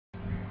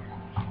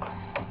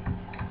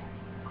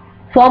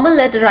formal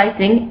letter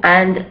writing,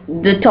 and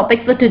the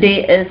topic for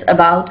today is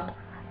about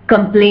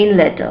complaint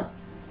letter.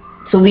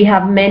 So we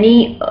have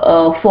many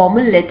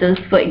formal letters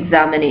for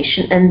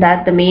examination, and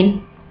that the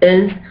main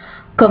is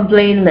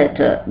complaint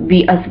letter.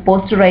 We are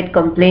supposed to write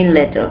complaint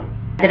letter.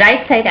 The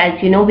right side,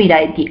 as you know, we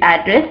write the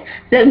address.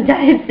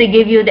 Sometimes they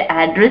give you the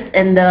address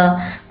in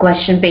the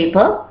question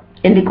paper,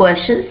 in the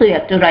question, so you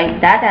have to write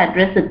that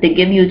address. If they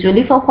give,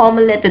 usually for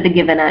formal letter they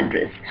give an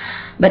address,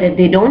 but if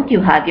they don't,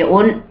 you have your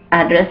own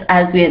address,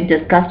 as we have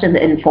discussed in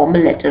the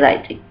informal letter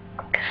writing.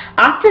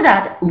 After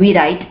that, we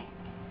write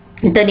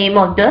the name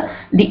of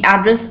the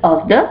address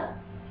of the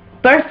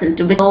person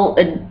to which, so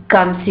it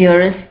comes here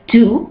is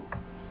to.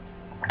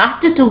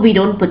 After to, we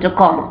don't put a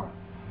comma.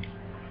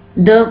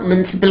 The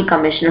municipal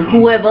commissioner,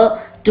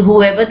 to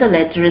whoever the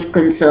letter is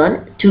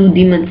concerned, to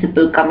the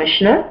municipal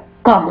commissioner,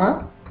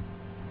 comma,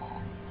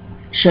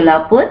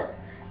 Sholapur,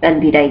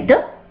 and we write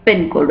the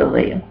pin code over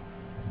here.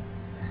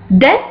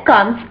 Then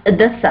comes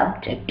the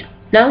subject.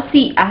 Now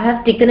see, I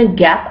have taken a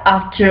gap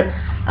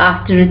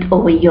after it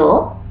over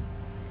here,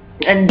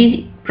 and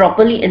be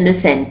properly in the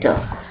center.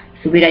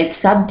 So we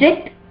write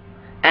subject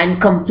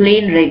and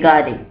complaint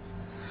regarding.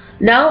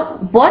 Now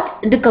what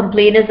the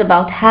complaint is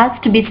about has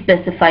to be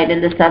specified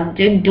in the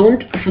subject.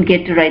 Don't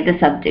forget to write the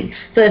subject.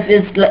 So if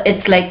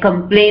it's like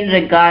complaint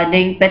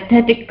regarding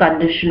pathetic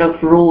condition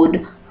of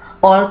road,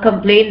 or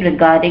complaint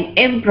regarding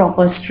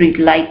improper street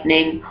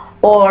lighting,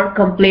 or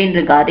complaint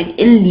regarding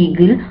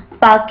illegal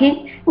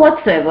parking,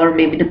 whatsoever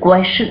may be the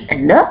question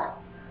in the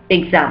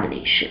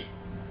examination.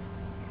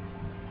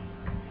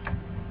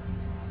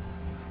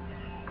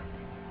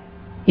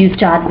 You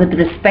start with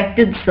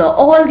respected sir.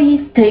 All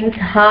these things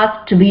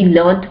have to be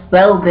learnt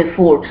well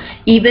before,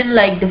 even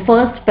like the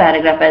first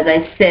paragraph, as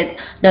I said.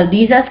 Now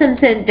these are some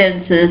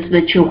sentences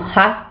which you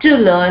have to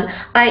learn.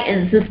 I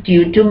insist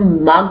you to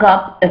mug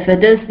up if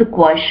it is the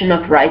question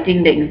of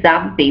writing the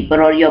exam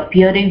paper or you're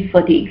appearing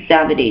for the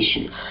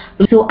examination.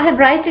 So I'm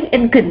writing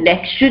in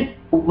connection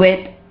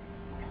with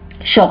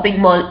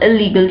shopping mall,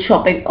 illegal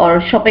shopping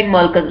or shopping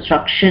mall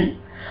construction,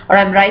 or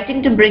I'm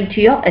writing to bring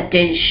to your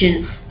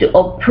attention to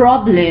a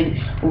problem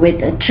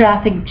with a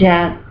traffic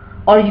jam,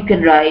 or you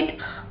can write,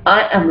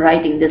 I am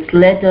writing this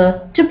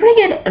letter to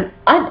bring an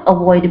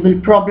unavoidable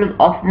problem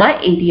of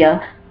my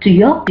area to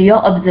your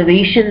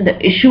observation, the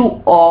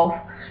issue of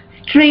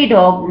stray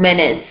dog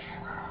menace,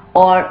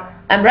 or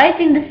I'm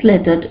writing this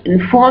letter to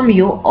inform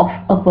you of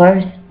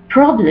a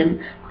problem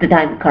that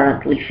I'm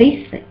currently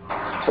facing.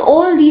 So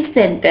all these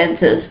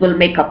sentences will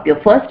make up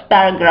your first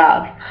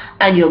paragraph,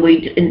 and you're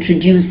going to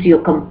introduce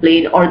your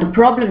complaint or the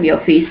problem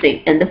you're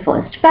facing in the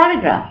first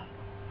paragraph.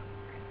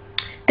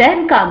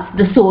 Then comes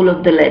the soul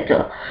of the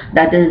letter.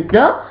 That is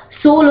the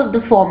soul of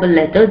the formal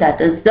letter.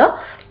 That is the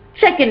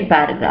second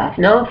paragraph.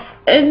 Now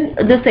in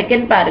the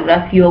second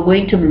paragraph, you are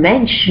going to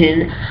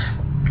mention,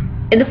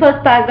 in the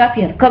first paragraph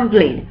you have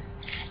complaint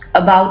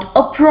about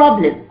a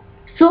problem.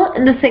 So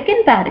in the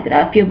second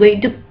paragraph, you're going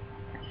to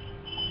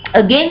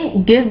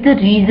again give the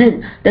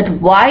reason that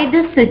why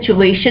this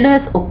situation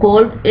has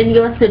occurred in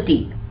your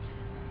city.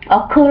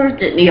 Like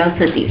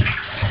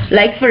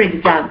for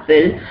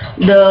example,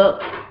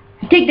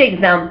 take the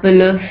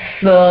example of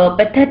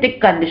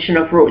pathetic condition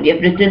of road. You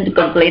have written to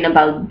complain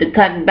about the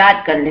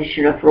bad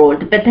condition of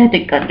road, the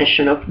pathetic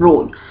condition of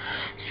road.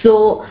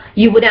 So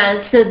you would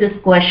answer this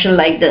question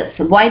like this: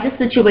 why the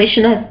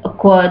situation has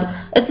occurred?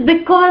 It's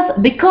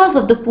because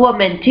of the poor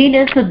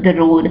maintenance of the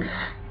road,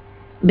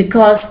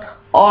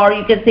 or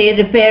you can say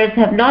repairs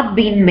have not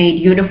been made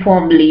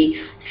uniformly,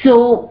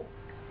 so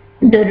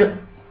the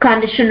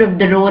condition of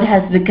the road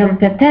has become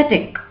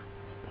pathetic.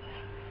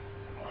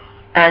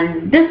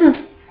 And this is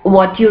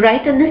what you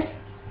write in this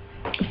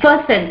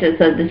first sentence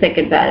of the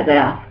second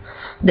paragraph.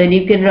 Then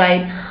you can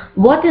write,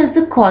 what is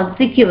the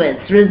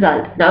consequence,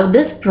 result? Now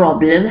this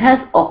problem has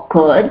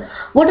occurred.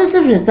 What is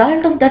the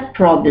result of that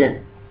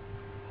problem?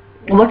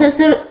 What is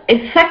the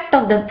effect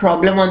of that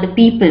problem on the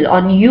people,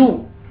 on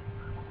you?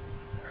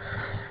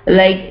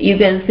 Like you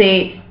can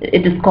say,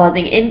 it is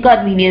causing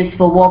inconvenience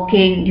for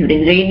walking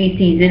during rainy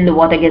season. The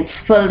water gets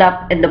filled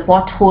up in the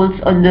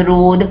potholes on the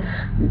road.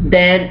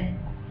 Then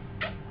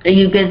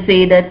you can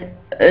say that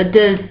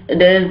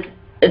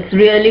it's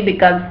really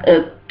becomes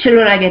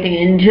children are getting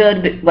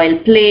injured while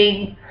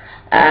playing,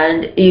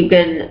 and you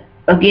can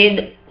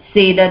again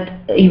say that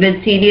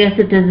even senior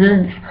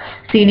citizens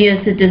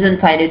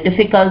find it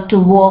difficult to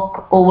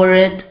walk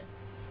over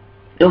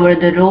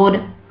the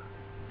road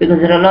because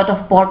there are a lot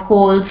of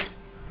potholes.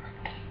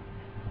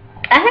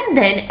 And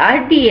then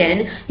at the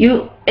end,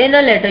 in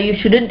a letter you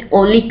shouldn't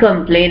only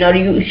complain, or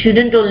you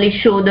shouldn't only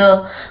show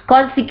the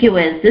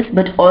consequences,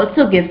 but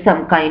also give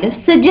some kind of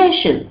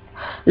suggestions.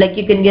 Like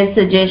you can give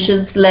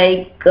suggestions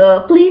like,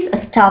 please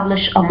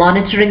establish a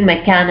monitoring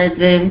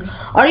mechanism,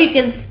 or you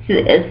can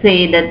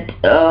say that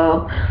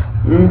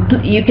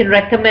you can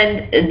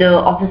recommend the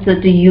officer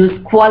to use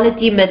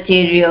quality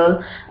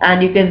material,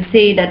 and you can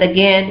say that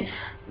again,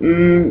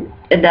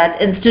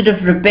 that instead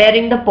of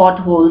repairing the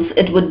potholes,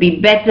 it would be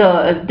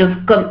better if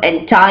the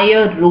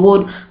entire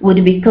road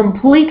would be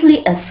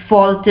completely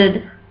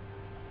asphalted,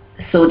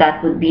 So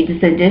that would be the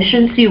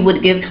suggestions you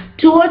would give.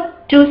 Two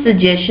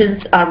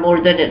suggestions are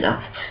more than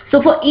enough.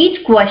 So for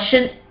each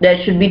question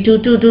there should be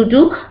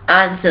two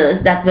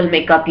answers that will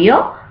make up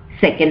your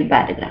second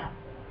paragraph.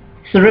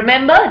 So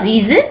remember,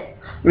 reason,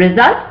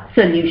 result,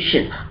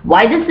 solution.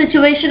 Why the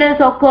situation has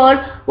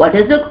occurred, what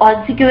is the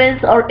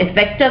consequence or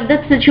effect of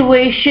that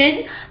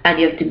situation, and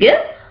you have to give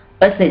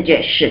a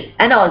suggestion,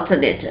 an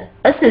alternative,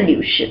 a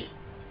solution.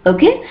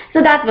 Okay,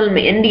 so that will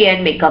in the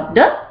end make up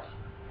the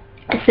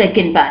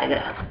second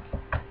paragraph.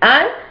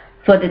 And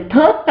for the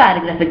third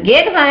paragraph,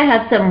 again I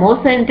have some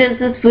more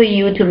sentences for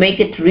you to make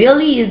it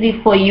really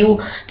easy for you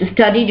to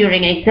study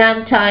during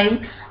exam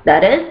time.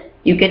 That is,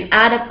 you can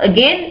add up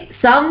again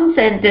some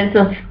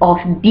sentences of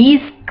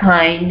these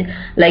kind,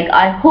 like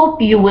I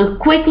hope you will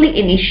quickly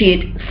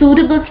initiate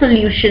suitable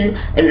solution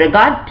in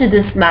regard to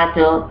this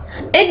matter.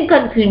 In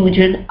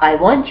conclusion, I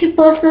want your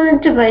personal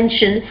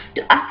intervention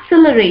to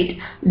accelerate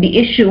the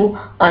issue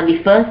on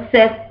the first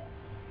step.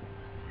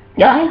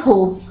 I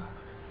hope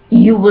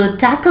you will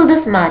tackle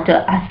this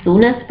matter as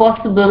soon as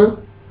possible.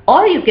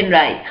 Or you can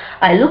write,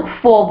 I look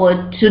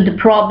forward to the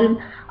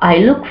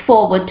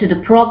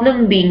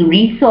problem being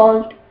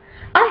resolved.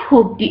 I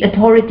hope the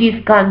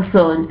authorities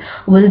concerned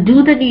will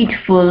do the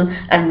needful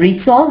and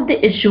resolve the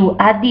issue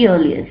at the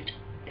earliest.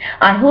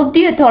 I hope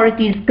the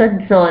authorities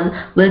concerned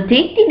will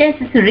take the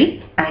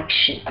necessary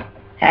action.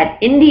 And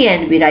in the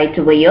end, we write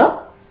over here,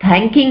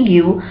 thanking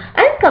you,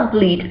 and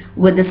complete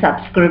with the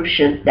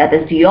subscription. That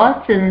is yours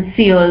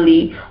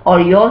sincerely or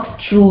yours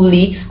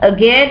truly.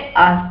 Again,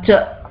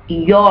 after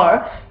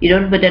your, you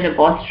don't put an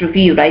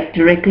apostrophe, you write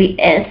directly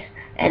S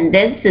and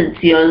then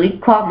sincerely,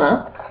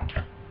 comma,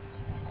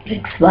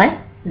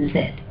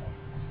 XYZ.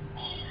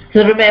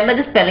 So remember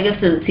the spelling of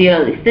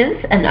sincerely,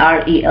 since and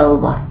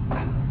R-E-L-Y.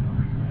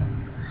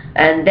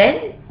 And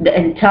then the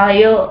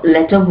entire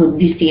letter would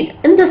be seen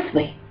in this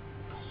way.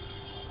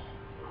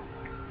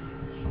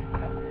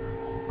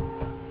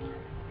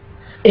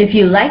 If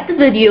you like the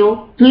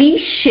video,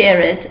 please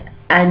share it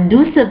and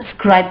do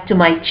subscribe to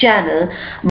my channel.